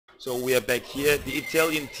So we are back here. The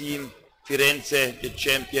Italian team, Firenze, the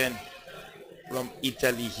champion from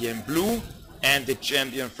Italy here in blue, and the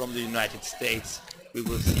champion from the United States we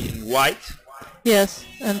will see in white. Yes,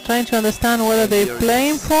 and trying to understand what are they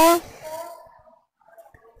playing for.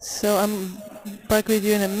 So I'm back with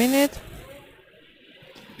you in a minute.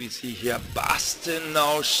 We see here Boston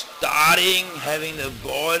now starting, having the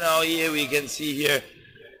ball now here. We can see here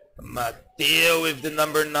Matteo with the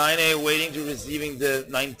number 9 waiting to receiving the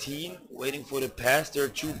 19, waiting for the pass. There are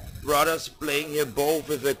two brothers playing here, both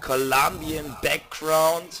with a Colombian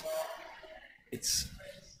background. It's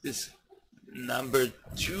this number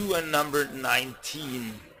 2 and number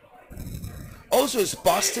 19. Also,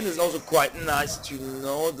 Boston is also quite nice to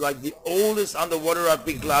know, like the oldest underwater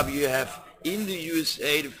rugby club you have in the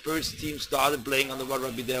USA. The first team started playing underwater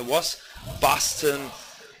rugby there was Boston.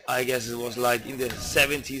 I guess it was like in the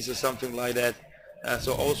 70s or something like that.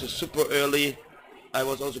 So also super early. I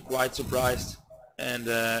was also quite surprised. And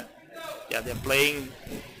yeah, they're playing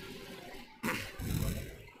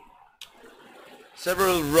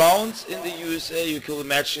several rounds in the USA. You can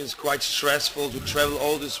imagine it's quite stressful to travel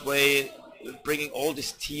all this way, bringing all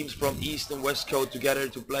these teams from East and West Coast together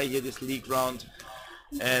to play here this league round.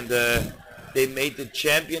 And they made the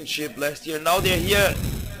championship last year. Now they're here.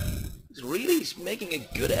 Really making a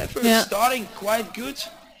good effort, starting quite good.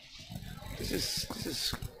 This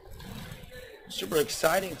is super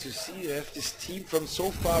exciting to see. You have this team from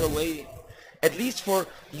so far away. At least for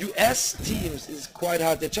US teams, it's quite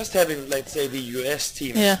hard. They're just having, let's say, the US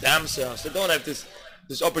teams themselves. They don't have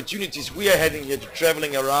these opportunities we are having here, to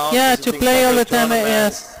traveling around. Yeah, to play all the time.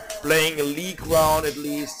 Yes, playing a league round at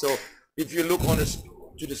least. So if you look on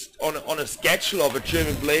a schedule of a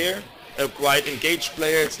German player, a quite engaged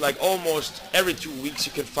player, it's like almost every 2 weeks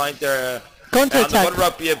you can find their underwater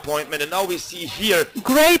rugby appointment. And now we see here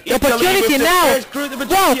great opportunity now.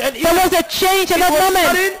 Wow, there was a change at that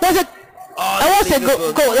moment. That was a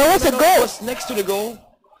goal. That was a goal. It was next to the goal.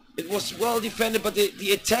 It was well defended, but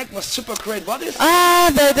the attack was super great. What is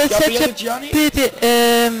that's such a pity.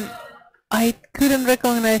 I couldn't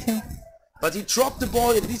recognize him. But he dropped the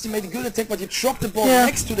ball. At least he made a good attack, but he dropped the ball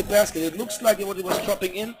next to the basket. It looks like what it was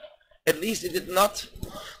dropping in. At least it did not.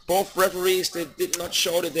 Both referees, they did not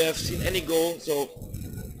show that they have seen any goal. So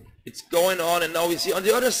it's going on, and now we see on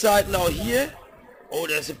the other side now here. Oh,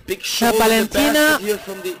 there's a big shoulder in the basket here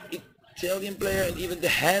from the Italian player, and even the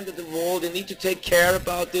hand at the wall. They need to take care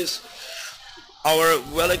about this. Our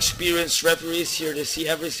well-experienced referees here, they see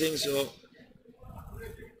everything. So,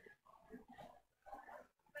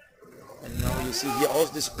 and now you see here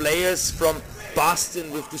also these players from Boston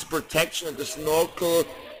with this protection and the snorkel.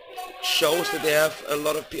 Shows that they have a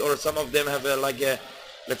lot of people, or some of them have like a,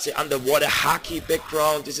 let's say, underwater hockey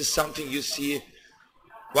background. This is something you see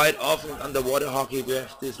quite often in underwater hockey. We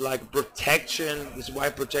have this like protection, this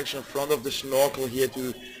white protection in front of the snorkel here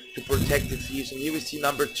to protect the thieves. And here we see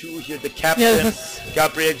number 2 here, the captain,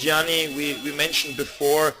 Gabriele Gianni. We mentioned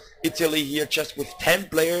before, Italy here just with 10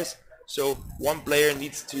 players. So one player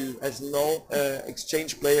has no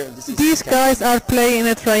exchange player. And these guys are playing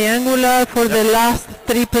a triangular for the last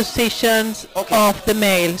 3 positions of the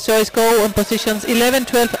male. So it's go on positions 11,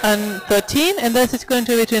 12 and 13, and this is going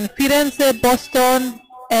to be between Firenze, Boston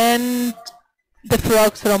and the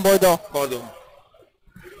Frogs from Bordeaux.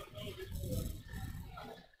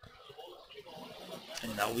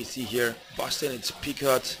 And now we see here Boston, it's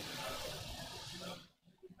Picard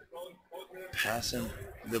passing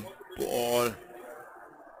the ball.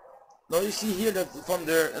 Now you see here that from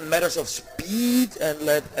the matters of speed and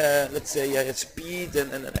let's say speed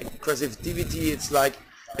and aggressivity, it's like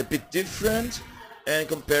a bit different in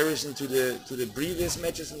comparison to the previous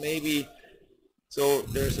matches maybe. So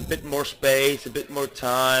there's a bit more space, a bit more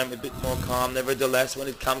time, a bit more calm. Nevertheless, when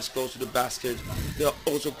it comes close to the basket, they are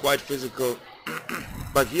also quite physical.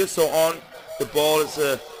 But here so on, the ball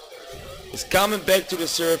is coming back to the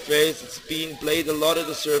surface. It's being played a lot at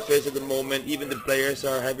the surface at the moment. Even the players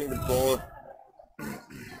are having the ball.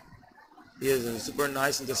 Here's a super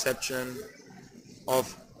nice interception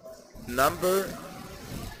of number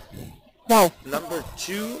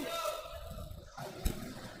 2.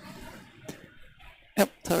 Yep,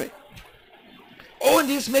 sorry. Oh, and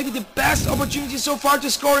this may be the best opportunity so far to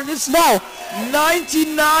score in this.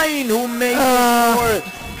 99 who made the score.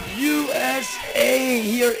 USA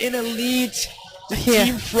here in a lead. The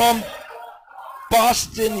team from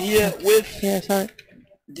Boston here with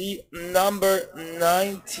the number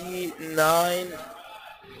 99,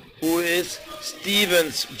 who is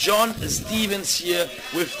Stevens. John Stevens here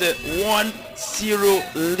with the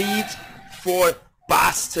 1-0 lead for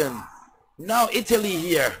Boston. Now Italy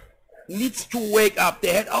here. needs to wake up.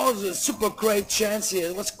 They had also a super great chance here.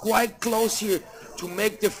 It was quite close here to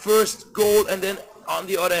make the first goal, and then on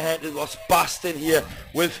the other hand it was Boston here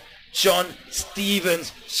with John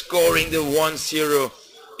Stevens scoring the 1-0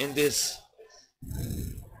 in this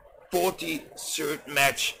 43rd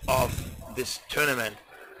match of this tournament.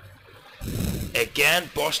 Again,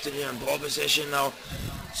 Boston here in ball possession now,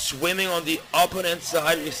 swimming on the opponent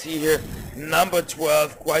side. We see here number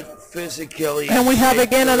 12 quite physically. And we have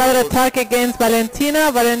again another attack against Valentina.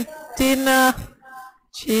 Valentina,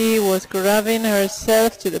 she was grabbing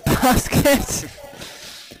herself to the basket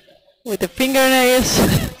with the fingernails.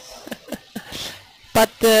 But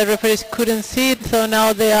the referees couldn't see it, so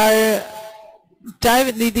now they are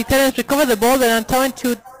diving. The Italians recover the ball and are trying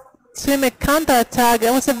to swim a counter-attack.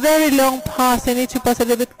 It was a very long pass. They need to pass a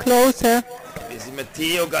little bit closer. This is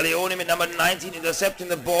Matteo Galeone with number 19 intercepting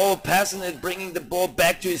the ball, passing it, bringing the ball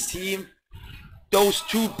back to his team. Those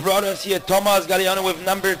two brothers here, Thomas Galeone with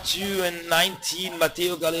number 2 and 19,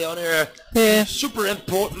 Matteo Galeone, are super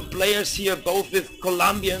important players here, both with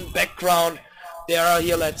Colombian background. They are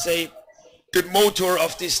here, let's say, the motor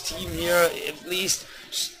of this team here. At least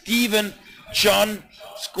Steven John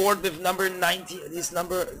scored with number 19, his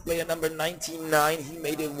player number 99. He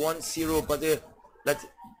made it 1-0, but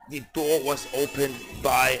the door was opened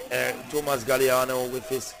by Thomas Galeano with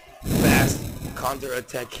his fast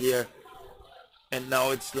counter-attack here. And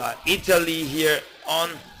now it's like Italy here on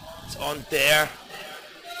there.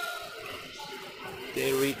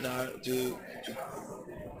 They read now to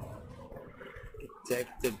attack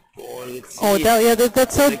the ball. Let's see.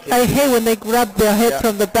 That's so. I hate when they grab their head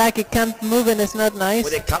from the back. It can't move and it's not nice.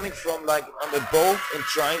 When they're coming from like on the boat and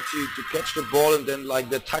trying to catch the ball, and then like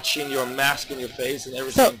they're touching your mask in your face and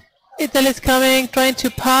everything. So Italy's coming, trying to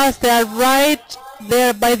pass. They are right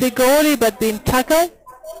there by the goalie, but being tackled.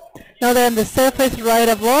 Now they're on the surface right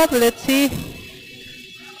above. Let's see.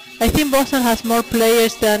 I think Boston has more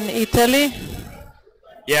players than Italy.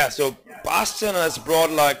 Yeah, so Boston has brought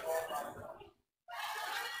like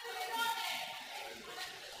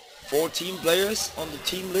 14 players on the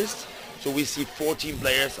team list. So we see 14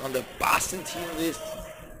 players on the Boston team list,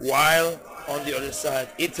 while on the other side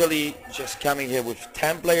Italy just coming here with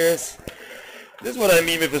 10 players. This is what I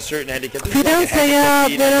mean with a certain handicap.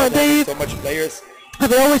 They so much players.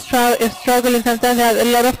 They always struggling. Sometimes they have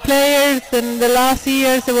a lot of players, and the last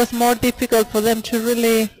years it was more difficult for them to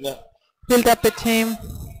really build up a team.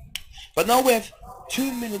 But now we have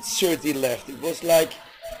 2 minutes 30 left. It was like,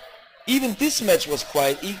 even this match was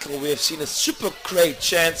quite equal. We have seen a super great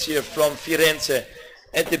chance here from Firenze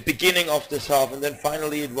at the beginning of this half, and then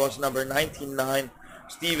finally it was number 99,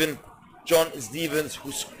 John Stevens,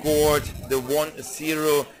 who scored the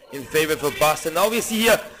 1-0 in favor for Boston. Now we see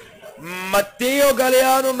here Matteo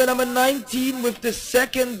Galeano, number 19, with the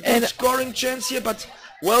second scoring chance here, but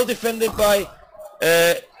well defended by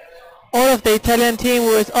all of the Italian team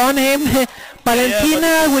was on him.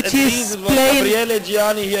 Valentina, which is playing. Gabriele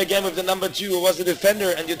Gianni here again with the number 2, who was the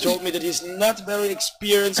defender, and you told me that he's not very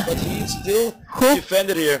experienced, but he still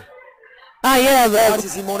defended here.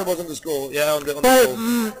 Simone was on the score. Yeah, on the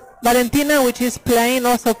goal. Valentina, which is playing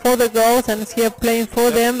also for the goals and is here playing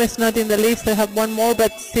for them. It's not in the list. They have one more,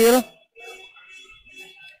 but still.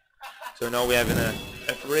 So now we have a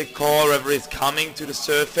referee call. Referee is coming to the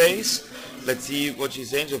surface. Let's see what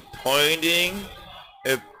she's saying. So pointing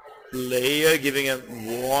a player, giving a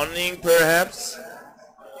warning perhaps.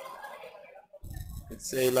 Let's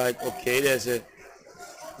say like, okay, there's a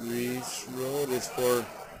free throw. This for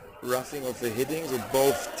roughing of the hitting. So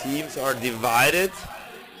both teams are divided.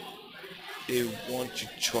 They want to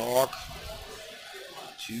talk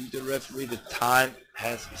to the referee. The time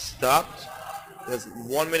has stopped. There's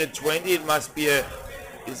 1 minute 20. It must be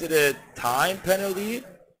is it a time penalty?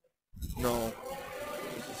 No.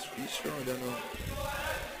 Is this free throw? I don't know.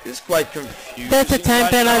 This is quite confusing. That's a time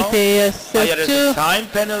penalty, yes. There's a time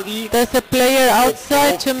penalty. There's a player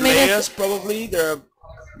outside 2 minutes. Probably. There are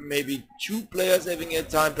maybe 2 players having a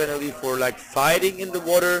time penalty for like fighting in the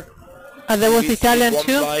water. And there was Italian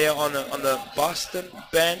too. One player on the Boston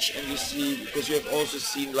bench, and you see, because you have also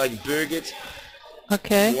seen like Birgit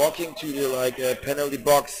walking to the penalty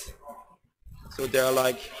box. So there are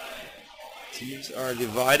like teams are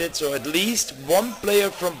divided. So at least one player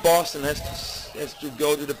from Boston has to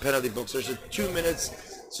go to the penalty box. There's a 2 minutes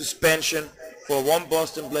suspension for one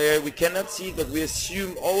Boston player. We cannot see, but we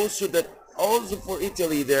assume also that also for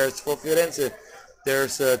Italy for Firenze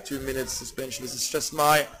there's a 2 minutes suspension. This is just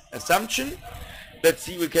my assumption. Let's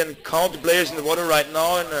see, we can count the players in the water right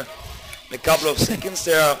now in a couple of seconds.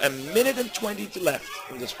 There are 1 minute and 20 left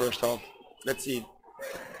in this first half. Let's see.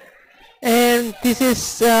 And And this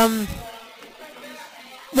is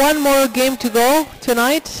one more game to go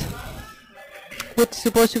tonight, which is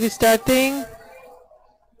supposed to be starting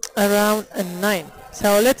around 9.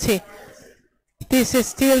 So let's see. This is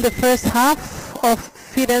still the first half of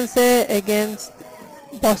Firenze against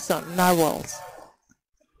Boston Narwhals.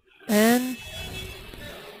 And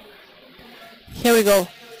here we go.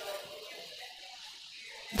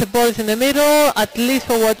 The ball is in the middle, at least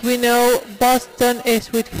for what we know. Boston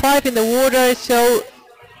is with 5 in the water, so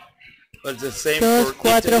but it's the same for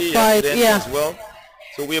Italy and as well.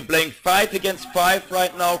 So we are playing 5 against 5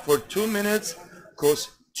 right now for 2 minutes, because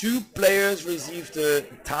 2 players received a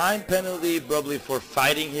time penalty, probably for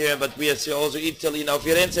fighting here, but we see also Italy now.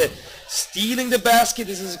 Firenze stealing the basket.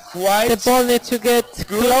 This is quite the ball needs to get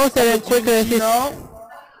closer and quicker now,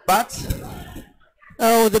 but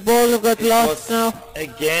oh, the ball got lost now.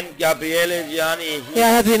 Again, Gabriele Gianni.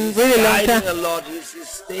 Has been really long time. A lot. He's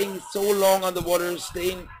staying so long on the water,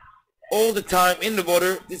 staying all the time in the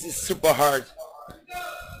water. This is super hard.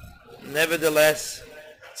 Nevertheless,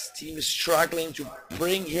 his team is struggling to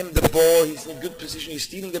bring him the ball. He's in a good position. He's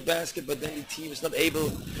stealing the basket, but then the team is not able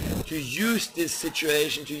to use this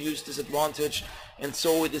situation, to use this advantage. And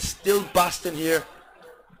so it is still Boston here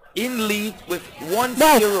in lead with 1-0.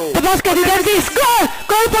 No, the basket is empty. Goal!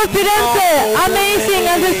 Goal for Firenze! Amazing,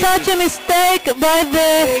 and there's such a mistake by the...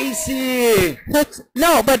 Crazy!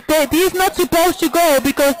 No, but he's not supposed to go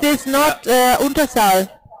because there's not Unterzahl.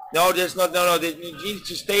 No, there's not. No, they need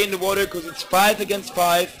to stay in the water because it's 5 against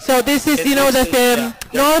 5. So this is, you know, that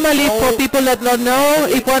normally for people that don't know,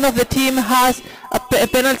 if one of the team has a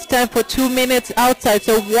penalty time for 2 minutes outside,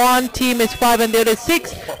 so one team is 5 and the other is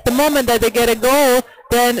 6, the moment that they get a goal,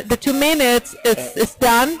 then the 2 minutes is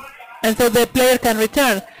done, and so the player can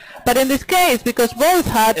return. But in this case, because both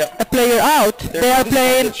had a player out, they are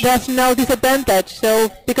playing, there's no disadvantage.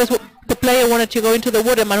 So because the player wanted to go into the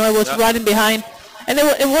water, Manuel was running behind. And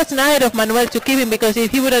it was nice of Manuel to keep him, because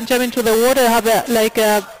if he wouldn't jump into the water, have a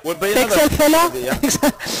Excel fella,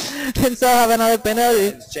 and so have another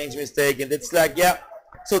penalty. It's change mistake, and it's like,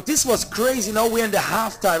 so this was crazy. Now we're in the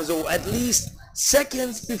halftime, so at least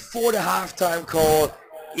seconds before the halftime call,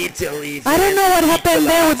 Italy. I don't know what happened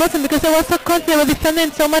there with Boston, because I was so confident. They were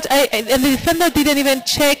defending so much, and the defender didn't even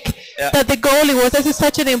check that the goalie was. This is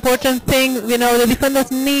such an important thing, you know. The defenders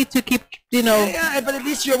need to keep, you know. Yeah, but at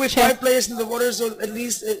least you're with 5 players in the water, so at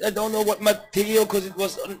least I don't know what Matteo, because it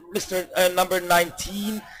was Mr. Number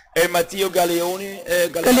 19, Matteo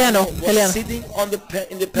Galliano was sitting on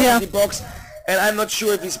in the penalty box, and I'm not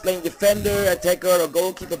sure if he's playing defender, attacker, or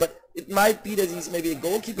goalkeeper, but it might be that he's maybe a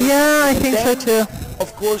goalkeeper. Yeah, I think so too.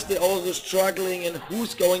 Of course, they're also struggling, and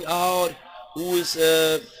who's going out, who is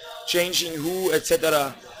changing who,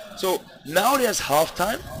 etc. So now there's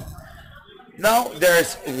halftime. Now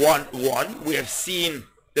there's 1-1. We have seen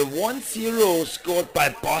the 1-0 scored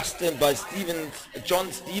by Boston by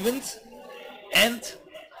John Stevens, and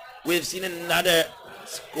we've seen another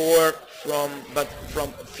score from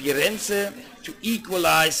Firenze to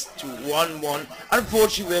equalize to 1-1.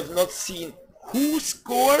 Unfortunately, we have not seen who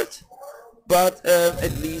scored, but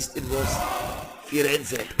at least it was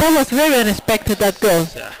Firenze. That was very unexpected, that goal.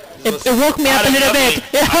 Yeah, it woke me up a little bit.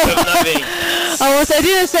 I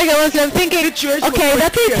didn't say, I'm thinking, okay,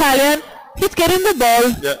 that's Italian. He's getting the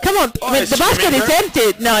ball. Yeah. Come on, the basket is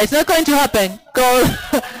empty. No, it's not going to happen. Goal.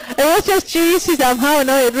 It was just cheesy somehow.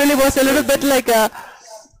 No, it really was a little bit like a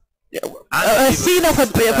scene of a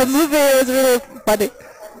movie. It was really funny.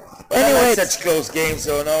 Anyway, that's such close game.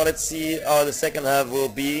 So now let's see how the second half will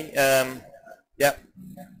be.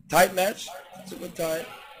 Tight match. Super tight.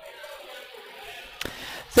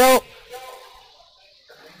 So,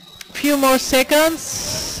 few more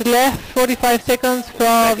seconds left. 45 seconds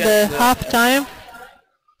from the halftime.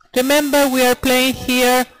 Remember, we are playing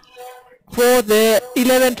here for the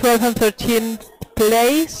 11, 12, and 13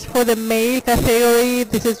 place for the male category.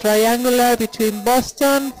 This is triangular between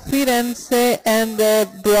Boston, Firenze, and the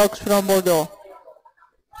Brogs from Bordeaux.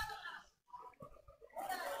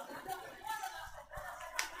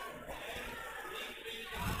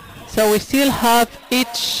 So we still have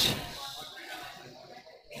each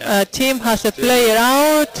team has a player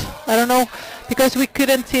out. I don't know, because we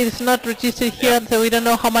couldn't see, it's not registered here, so we don't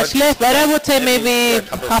know how much left, but I would say maybe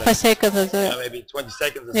half a second or so. Yeah, maybe 20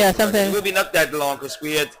 seconds or something. Something. It will be not that long, because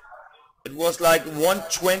it was like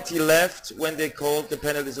 1:20 left when they called the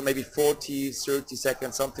penalty, so maybe 40, 30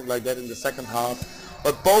 seconds, something like that in the second half.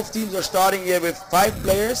 But both teams are starting here with 5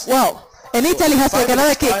 players. Wow. And Italy has like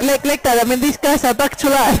another kick, like that. I mean, these guys are back to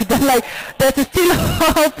life. They're like, there's still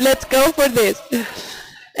hope. Let's go for this.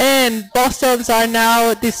 And Boston's are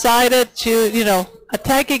now decided to,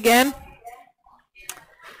 attack again.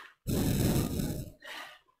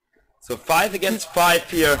 So 5 against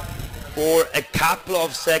 5 here for a couple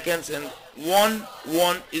of seconds, and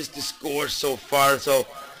 1-1 is the score so far. So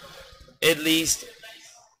at least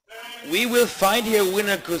we will find here a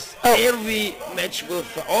winner, because every match will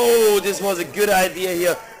this was a good idea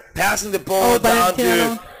here, passing the ball down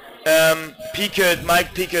to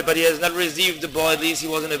Mike Pickett, but he has not received the ball. At least he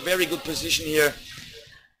was in a very good position here.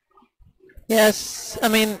 Yes, I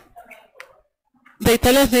mean, the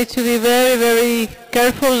Italians need to be very, very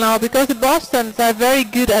careful now, because the Bostons are very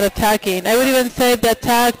good at attacking. I would even say they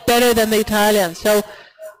attack better than the Italians. So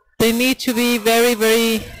they need to be very,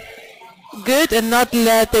 very good and not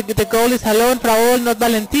let the goalies alone, Raul, not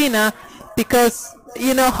Valentina, because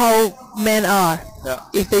you know how men are. Yeah.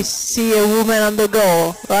 If they see a woman on the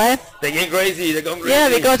goal, right? They get crazy. They're going crazy. Yeah,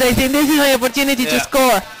 because they think this is my opportunity to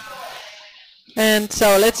score. And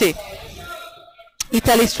so let's see.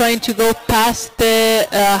 Italy is trying to go past the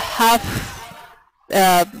half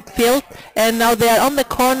field, and now they are on the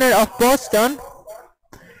corner of Boston.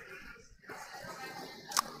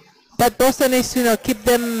 But Boston is, keep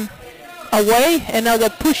them away, and now they're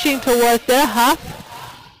pushing towards their half.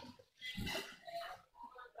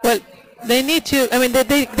 Well, they need to, I mean,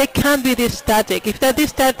 they can't be this static. If they're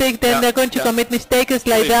this static, then they're going to commit mistakes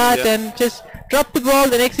like that and just drop the ball,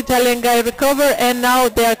 the next Italian guy recover, and now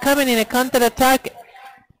they are coming in a counter-attack.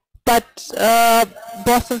 But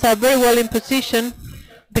Boston's are very well in position.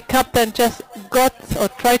 The captain just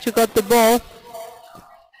tried to get the ball.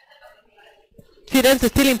 Firenze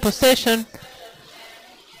still in possession.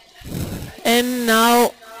 And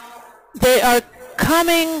now they are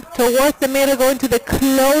coming towards the middle, going to the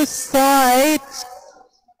close side.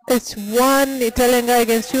 It's one Italian guy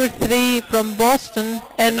against 2 or 3 from Boston.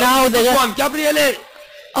 And now they got... Gabriele!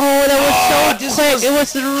 Oh, that was so quick. It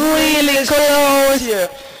was really close. Here.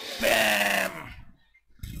 Bam!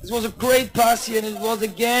 This was a great pass here, and it was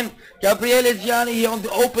again Gabriele Gianni here on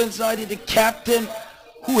the open side, the captain,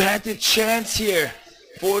 who had the chance here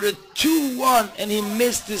for the 2-1, and he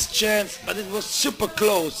missed this chance, but it was super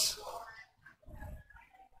close.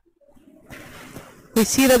 We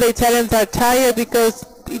see that the Italians are tired because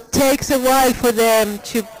it takes a while for them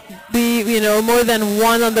to be, more than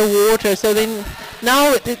one on the water. So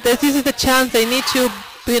now this is the chance they need to,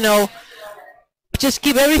 just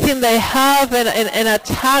keep everything they have and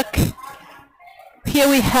attack. Here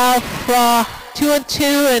we have 2-on-2,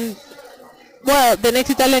 and well, the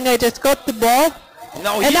next Italian guy just got the ball.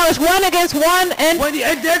 Now it's 1 against 1, and goal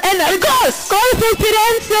for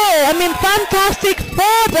Firenze. I mean, fantastic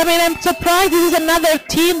sport. I mean, I'm surprised this is another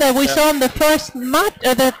team that we saw in the first match,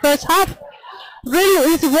 the first half.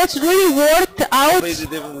 Really, it was really worked out.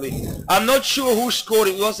 Definitely. I'm not sure who scored.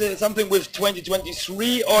 It was something with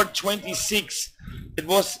 23 or 26. It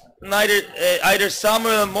was either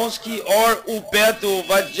Samuel Moschi or Umberto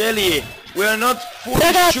Vagelli. We are not fully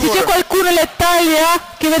Ragazzi, sure. c'è qualcuno all'Italia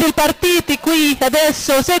che vede i partiti qui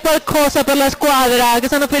adesso? Sai qualcosa per la squadra? Che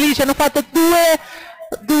sono felici, hanno fatto due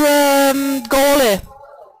gol.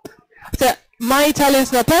 So, my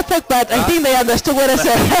Italian's not perfect, but I think they understood what I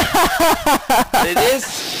said. It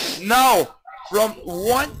is now from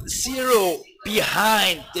 1-0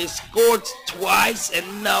 behind. They scored twice,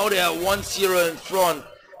 and now they are 1-0 in front.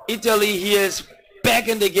 Italy here is back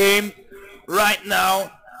in the game right now.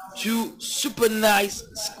 2 super nice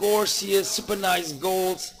scores here, super nice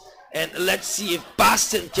goals, and let's see if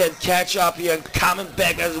Boston can catch up here and coming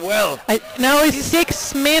back as well. Now it's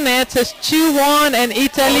 6 minutes, it's 2-1, and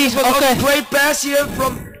Italy. A great pass here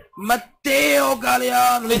from Matteo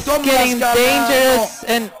Galliano. It's getting dangerous,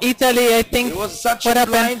 and Italy, I think, it was such what a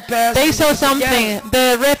happened? blind pass. They saw something.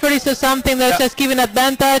 The referee saw something that's just giving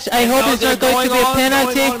advantage. I hope it's not going to be a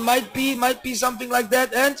penalty. Might be something like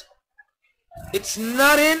that, and it's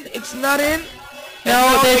not in. It's not in.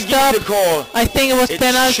 No, they stopped. The call. I think it was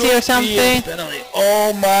penalty or something. Penalty.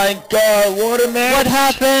 Oh my God! What a match! What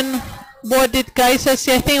happened? What did Kaisa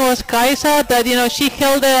say? I think it was Kaisa that she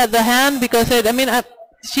held the hand because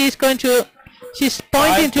she's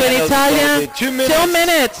pointing to an Italian. 2 minutes. 2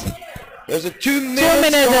 minutes. There's a 2 minutes. 2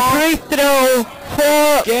 minutes. A free throw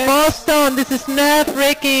for Boston. This is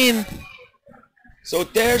nerve-wracking. So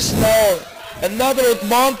there's now another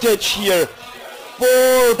advantage here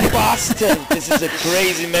for Boston. This is a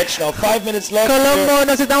crazy match now. 5 minutes left. Colombo,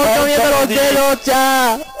 nos estamos comiendo los dedos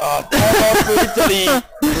ya. Time for Italy.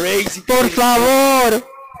 Crazy. Por favor.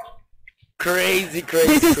 Crazy.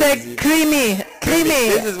 This is a creamy.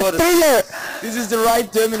 This is what thriller. This is the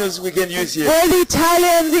right terminus we can use here. All the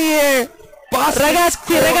Italians here. Boston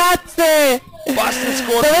Ragazzi. Boston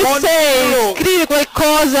scored Deve 1-0. scrivi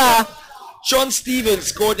qualcosa. John Stevens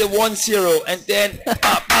scored a 1-0 and then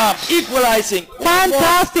equalizing.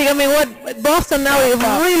 Fantastic. I mean, what Boston now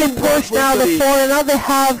really pushed now the forward. Now they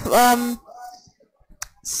have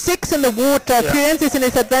 6 in the water. Firenze is in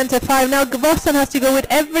its advantage 5. Now Boston has to go with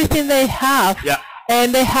everything they have. Yeah.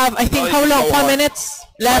 And they have, I think, how long? 5 minutes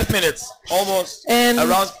left. 5 minutes, almost. And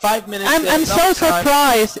around 5 minutes. I'm so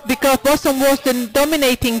surprised because Boston was the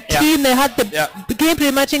dominating team. They had the game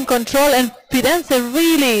pretty much in control, and Firenze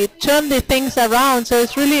really turned the things around. So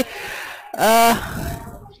it's really.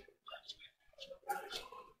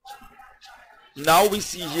 Now we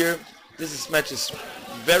see here, this match is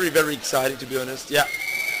very, very exciting, to be honest. Yeah.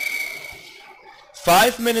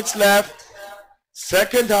 5 minutes left.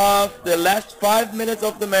 Second half, the last 5 minutes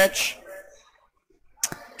of the match.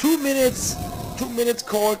 2 minutes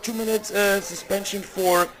call, 2 minutes suspension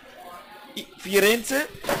for Firenze.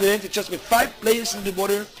 Firenze just with 5 players in the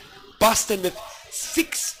water. Boston with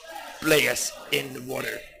 6 players in the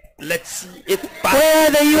water. Let's see if where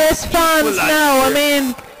are the US fans now? I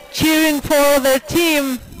mean, cheering for their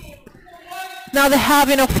team. Now they have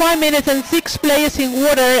 5 minutes and 6 players in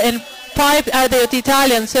water, and 5 are the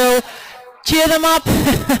Italians. So cheer them up.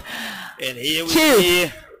 And here we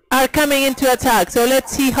see are coming into attack. So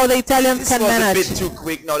let's see how the Italians can manage. This was a bit too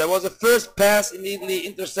quick. Now there was a first pass immediately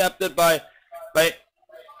intercepted by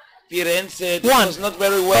Firenze. This was not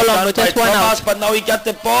very well done by Thomas, but now he got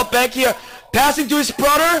the ball back here, passing to his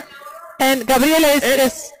brother. And Gabriele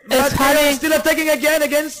is having still attacking again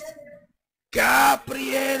against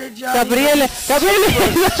Gabriele. Gabriele.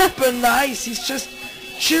 Super nice. He's just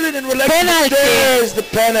chilling and relaxing. Penalty. There's the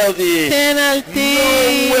penalty. Penalty.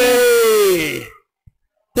 No way.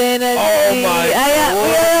 Penalty. Oh my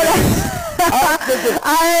God.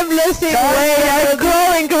 I am losing weight. I'm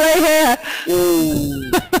growing gray hair.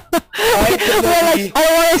 I don't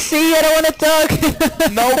want to see. I don't want to talk.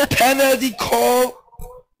 No penalty call.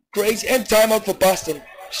 Crazy, and timeout for Boston.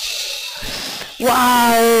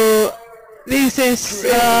 Wow. This is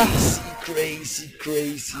crazy.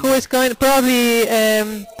 Who is going? Probably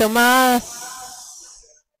Tomas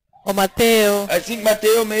or Matteo. I think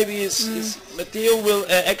Matteo maybe is Matteo will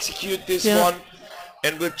execute this one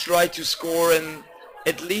and will try to score, and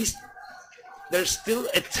at least there's still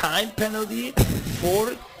a time penalty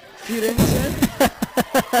for Firenze.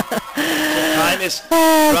 The time is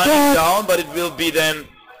running down, but it will be then.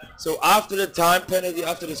 So after the time penalty,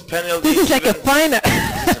 after this penalty, this is like a final.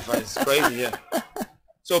 It's crazy here.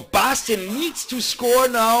 So Boston needs to score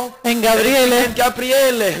now. And Gabriele. It's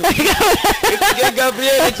Gabriele.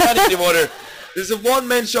 It's not in the water. This is a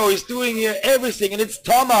one-man show. He's doing here everything, and it's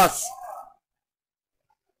Thomas.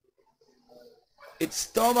 It's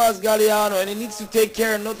Thomas Galliano, and he needs to take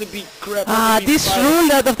care not to be crap. This rule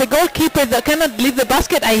that of the goalkeeper that cannot leave the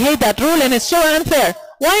basket, I hate that rule, and it's so unfair.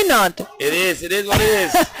 Why not? It is what it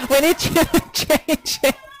is. We need to change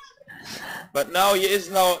it. But now he is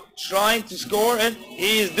now trying to score, and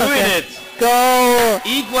he is doing it. Go.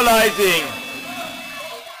 Equalizing.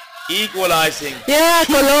 Yeah,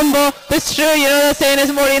 Colombo. That's true. You know, the saying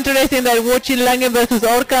is more interesting than watching Langen versus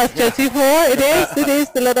Orcas Chelsea 4. It is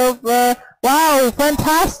a lot of... wow,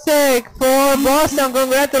 fantastic for Boston.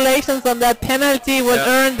 Congratulations on that penalty was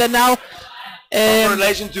earned, and now...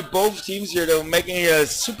 Congratulations to both teams here. They're making a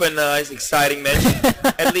super nice, exciting match.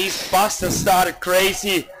 At least Boston started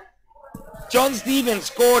crazy. John Stevens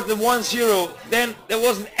scored the 1-0. Then there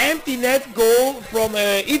was an empty net goal from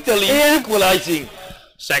Italy equalizing.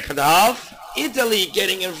 Second half, Italy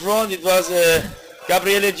getting in front. It was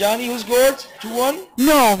Gabriele Gianni who scored 2-1.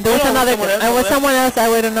 No, there was another. It was someone else.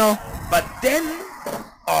 I don't know. But then,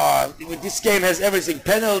 this game has everything: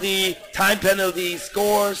 penalty, time penalty,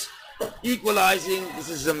 scores, equalizing. This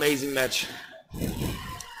is an amazing match.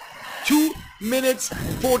 2 minutes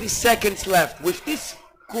 40 seconds left. With this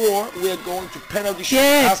score, we are going to penalty shoot.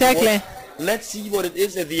 Yeah, exactly. Let's see what it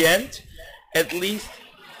is at the end. At least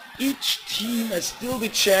each team has still the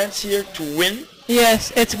chance here to win.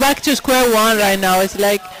 Yes, it's back to square one right now. It's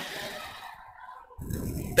like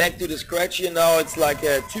back to the scratch here now. It's like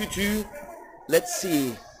a 2-2. Let's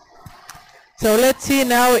see. So let's see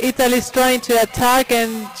now. Italy's trying to attack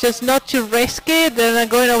and just not to risk it. They're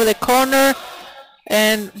going over the corner,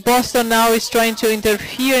 and Boston now is trying to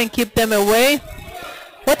interfere and keep them away.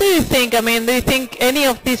 What do you think? I mean, do you think any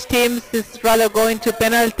of these teams is rather going to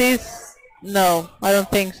penalties? No, I don't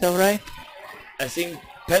think so, right? I think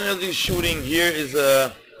penalty shooting here is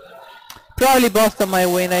probably Boston might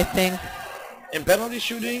win, I think. In penalty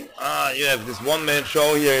shooting, you have this one-man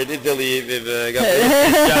show here in Italy with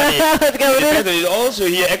Gabriele. Also,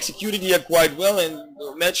 he executed here quite well, and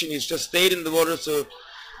imagine he's just stayed in the water. So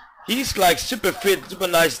He's like super fit, super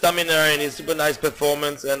nice stamina, and his super nice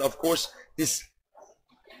performance. And of course, this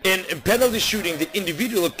in penalty shooting, the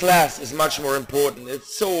individual class is much more important.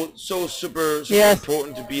 It's so super Yes.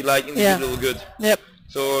 important to be like individual good. Yep.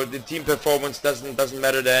 So the team performance doesn't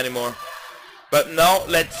matter there anymore. But now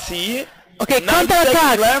let's see. Okay, 9 counter seconds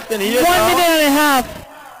attack. left, and here 1 now minute and a half.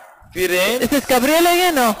 Firenze. Is this Gabriel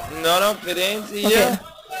again? No. No, Firenze here. Okay.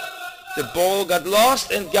 The ball got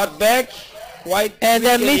lost and got back quite And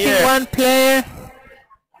they're quick in missing here. one player.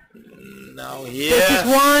 Now here. This is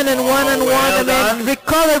one and one and well one. I done. mean,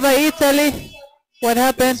 recovered by Italy. What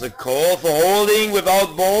happened? It's a call for holding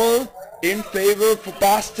without ball in favor for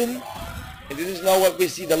Boston. And this is now what we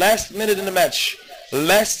see. The last minute in the match.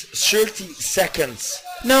 Last 30 seconds.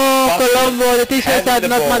 No, Boston Colombo, the teachers having said the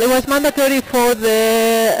not ball. it was mandatory for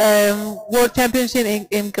the World Championship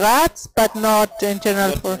in Graz, but not in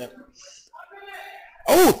general for...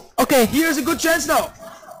 Oh, Okay, here's a good chance now.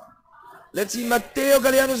 Let's see, Matteo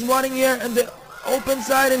Galliano's running here and the open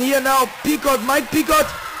side, and here now Mike Picot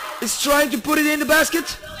is trying to put it in the basket.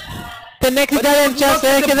 the next But Italian he just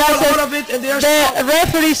knocked the ball out of it, and there's the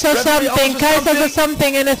referee saw Referee something, also Kaiser saw something.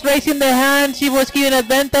 something and is raising the hand. She was given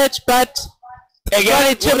advantage, but again,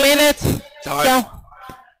 only 2 what is it? minutes. Time.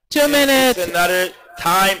 So, 2 minutes. It's another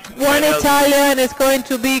time. One penalty. Italian is going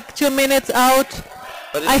to be 2 minutes out.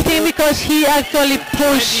 But it's I think still- because he actually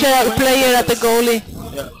pushed 20 a player at the goalie.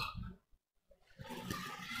 Yeah.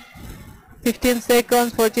 15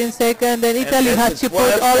 seconds, 14 seconds, then Italy that's has it, to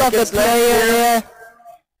 12 put all of the seconds left players here. there.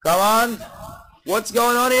 Come on. What's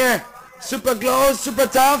going on here? Super close, super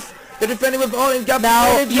tough. They're defending with all in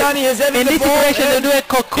Now, Gianni is having in the this ball. situation, they and do a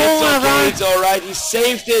cocoon it's okay, around. it's alright. He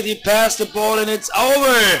saved it. He passed the ball and it's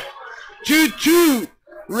over. 2-2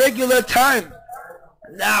 regular time.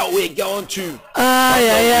 Now we're going to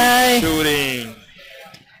shooting.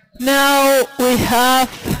 Now we have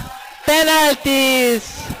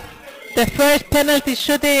penalties. The first penalty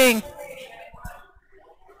shooting.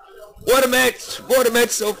 What a match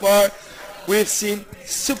so far. We've seen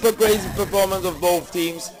super crazy performance of both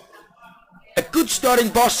teams. A good starting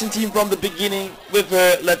Boston team from the beginning with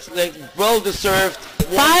a well-deserved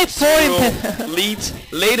 5 1-0 point lead.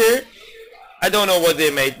 Later, I don't know what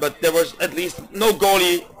they made, but there was at least no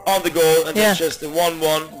goalie on the goal, and Yeah. it's just a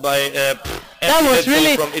 1-1 by That was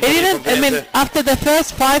really, from it Italy, didn't, from I mean, Firenze. after the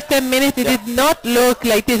first 5-10 minutes, it Yeah. did not look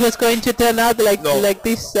like this was going to turn out like No. like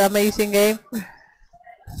this amazing game.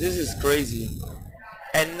 This is crazy.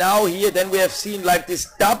 And now here then we have seen like this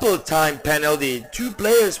double time penalty. 2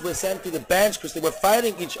 players were sent to the bench because they were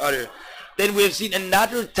fighting each other. Then we have seen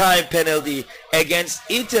another time penalty against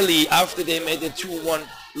Italy after they made a 2-1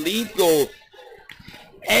 lead goal.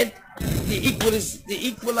 And the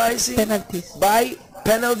equalizing Penalties. by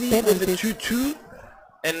penalty with a Penalties. 2-2.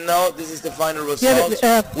 And now this is the final Yeah,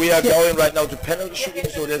 result. We are yeah. going right now to penalty shooting,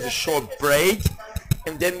 so there's a short break.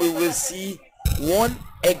 And then we will see 1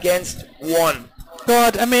 against 1.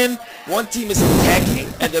 God, I mean, One team is attacking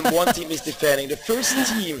and then one team is defending. The first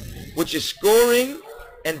team which is scoring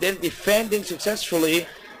and then defending successfully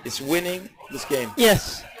is winning this game.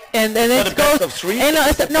 yes. And Not let's a go. best of 3, No,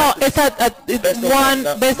 it's a no, best it's at best of one,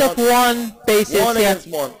 one, best of one basis. One Yeah. against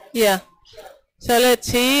one. Yeah. So let's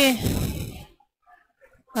see.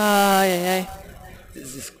 Yeah.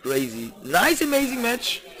 This is crazy. Nice, amazing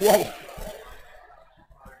match. Wow.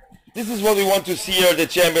 This is what we want to see here at the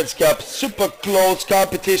Champions Cup. Super close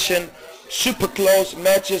competition, super close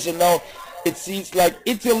matches, and now it seems like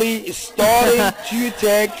Italy is starting to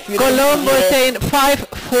attack. Colombo is saying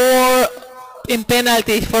 5-4 in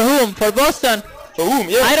penalties. For whom? For Boston? For whom?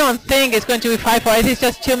 Yeah. I don't think it's going to be 5-4. It's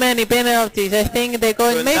just too many penalties. I think they're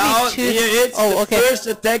going So maybe now two. here it's Oh, the okay. first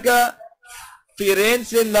attacker,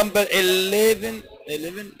 Firenze, number 11.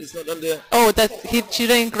 11 is not on the... Oh, that he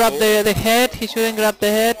shouldn't grab the head. He shouldn't grab the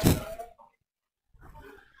head.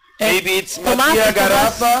 Maybe it's Tomas, Mattia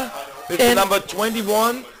Tomas. Garaffa with the And- number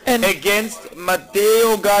 21 and- against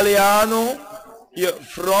Matteo Galliano here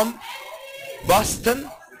from Boston.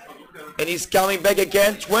 And he's coming back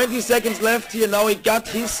again. 20 seconds left here. Now he got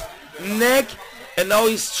his neck. And now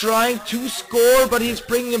he's trying to score, but he's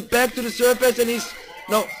bringing him back to the surface. And he's...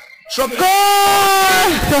 No. Drop Goal!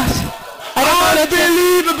 Gosh. I don't know.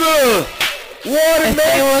 Unbelievable! What a It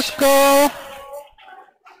match! was goal.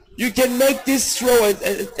 You can make this throw.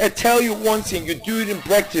 I tell you one thing, you do it in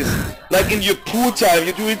practice, like in your pool time,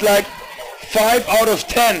 you do it like 5 out of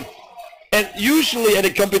 10. And usually at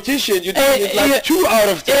a competition, you do it like yeah. 2 out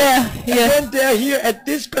of 10. Yeah, And yeah. then they're here at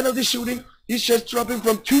this penalty shooting, he's just dropping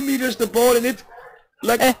from 2 meters the ball in it,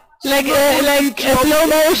 like Like slowly a drops slow into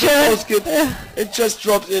the motion. basket. It just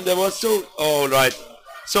drops in. There was so... Oh, right.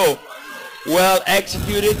 So, Well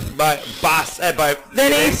executed by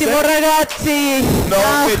Benissimo ragazzi.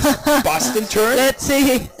 No, it's Boston turn. Let's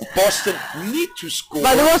see. Boston need to score.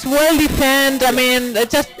 But it was well defended. I mean,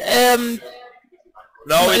 just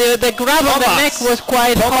no, the grab on the neck was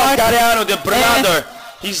quite hard. Cariano, the brother.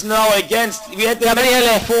 He's now against. We had the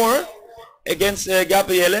match before against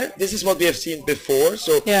Gabriele. This is what we have seen before.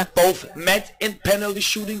 So both met in penalty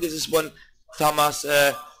shooting. This is when Thomas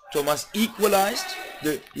equalized.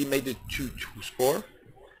 He made the 2-2 score.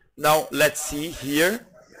 Now let's see here.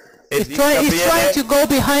 He's trying to go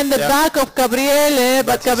behind the back of Gabriele,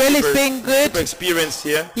 but Gabriele is being good. Super experienced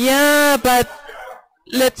here. Yeah, but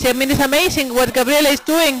let's see. I mean, it's amazing what Gabriele is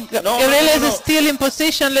doing. Gabriele is still in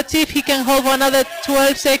position. Let's see if he can hold for another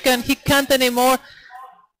 12 seconds. He can't anymore.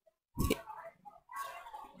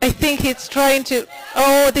 I think he's trying to.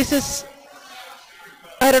 Oh, this is.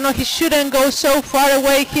 I don't know. He shouldn't go so far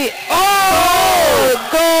away.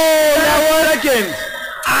 Goal! Second.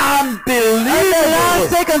 Unbelievable! And the last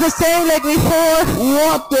second, the same like before.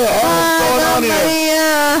 What the hell is going on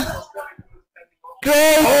here?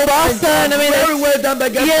 Great, Boston. I mean, very well done by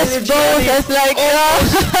Gabriele. Yes, both. It's like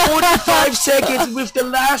 45 seconds. With the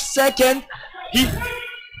last second, he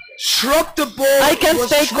shrugged the ball. I can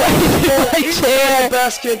stay quiet in my chair. The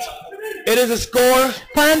basket. It is a score.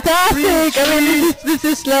 Fantastic. I mean, this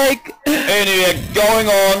is like. Anyway, going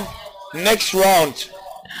on. Next round.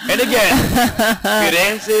 And again,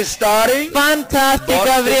 Firenze is starting. Fantastic,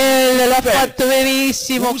 Gabriele, l'ha fatto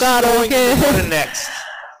benissimo, caro. Who's going for the next?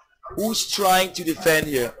 Who's trying to defend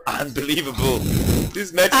here? Unbelievable.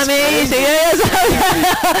 This match is amazing. Yes.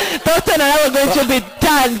 Totten and I were going to be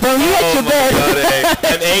done from here to bed.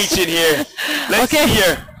 God, an agent here. Let's see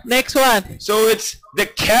here. Next one. So it's the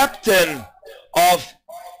captain of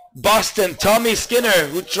Boston, Tommy Skinner,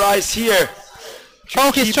 who tries here.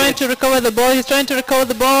 He's trying to recover the ball. He's trying to recover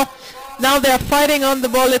the ball. Now they are fighting on the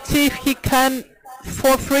ball. Let's see if he can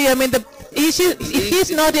for free. I mean, if he's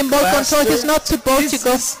not in ball control, he's not supposed to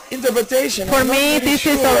go. Interpretation. For me, this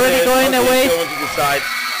is already going away. Going to decide.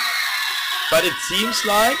 But it seems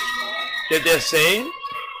like that they're saying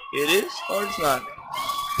it is or it's not.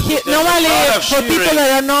 Normally, for people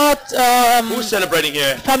that are not who's celebrating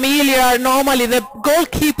here? Familiar, normally the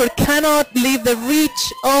goalkeeper cannot leave the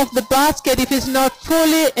reach of the basket if he's not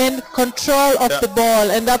fully in control of the ball,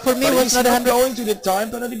 and that for me was not 100. Going to the time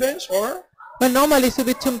penalty bench, or? Well, normally it should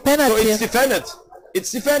be two penalties. So it's defended.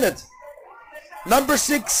 It's defended. Number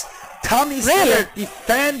 6, Tommy Skinner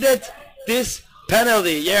defended this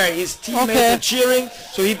penalty. Yeah, his teammates are cheering,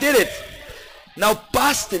 so he did it. Now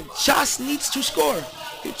Boston just needs to score.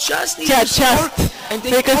 You just need to score, and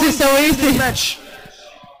they because it's so easy. Match.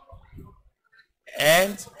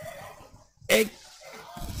 And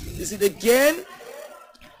is it again?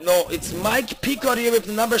 No, it's Mike Picard here with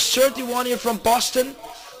the number 31 here from Boston,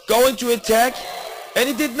 going to attack, and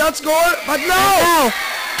he did not score. But no,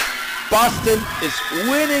 Boston is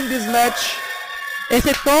winning this match. Is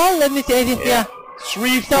it 4? Let me see. Yeah.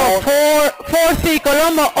 3-4. So 4-3.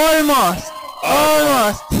 Colombo almost.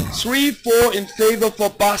 Almost. 3-4 in favor for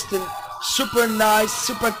Boston. Super nice,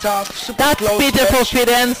 super tough, super close. That's Peter for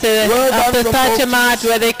Firenze after such a match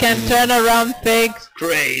where they can turn around things.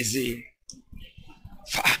 Crazy.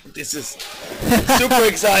 This is super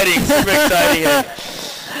exciting, super exciting here.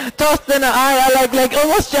 Torsten, I like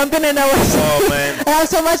almost jumping in. I have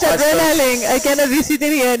so much adrenaline. I cannot be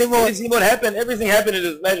sitting here anymore. You see what happened? Everything happened in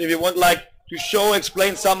this match. If you want like to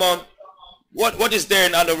explain someone what is there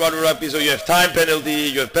in underwater rugby? So you have time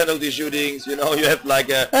penalty, you have penalty shootings, you know, you have like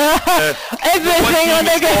everything on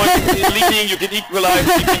the game. Leading, you can equalize,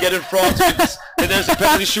 you can get in front, and there's a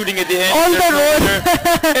penalty shooting at the end. On the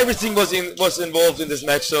road. Everything was involved in this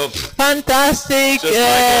match, so fantastic. Just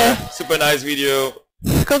like a super nice video.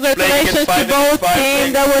 Congratulations to both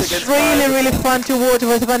teams. That was really fun to watch. It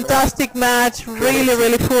was a fantastic match,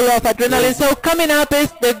 really full of adrenaline. So coming up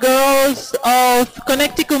is the girls of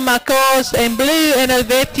Connecticut Macos in blue and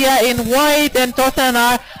Helvetia in white, and Torsten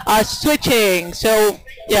are switching. So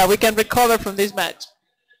yeah, we can recover from this match.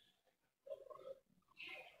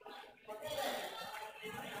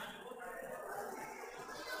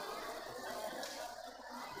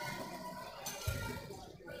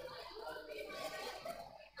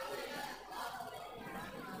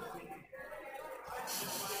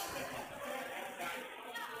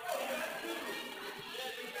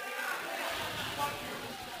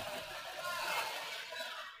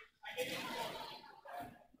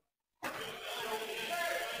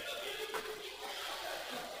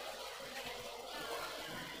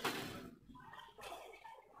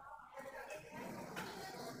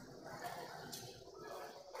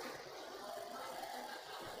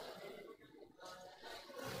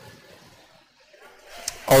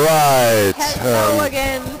 All right. Hello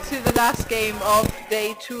again to the last game of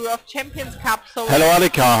day 2 of Champions Cup. So Hello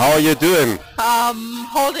Annika, how are you doing?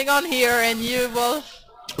 holding on here, and you will.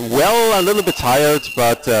 Well, a little bit tired,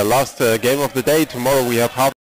 but last game of the day. Tomorrow we have half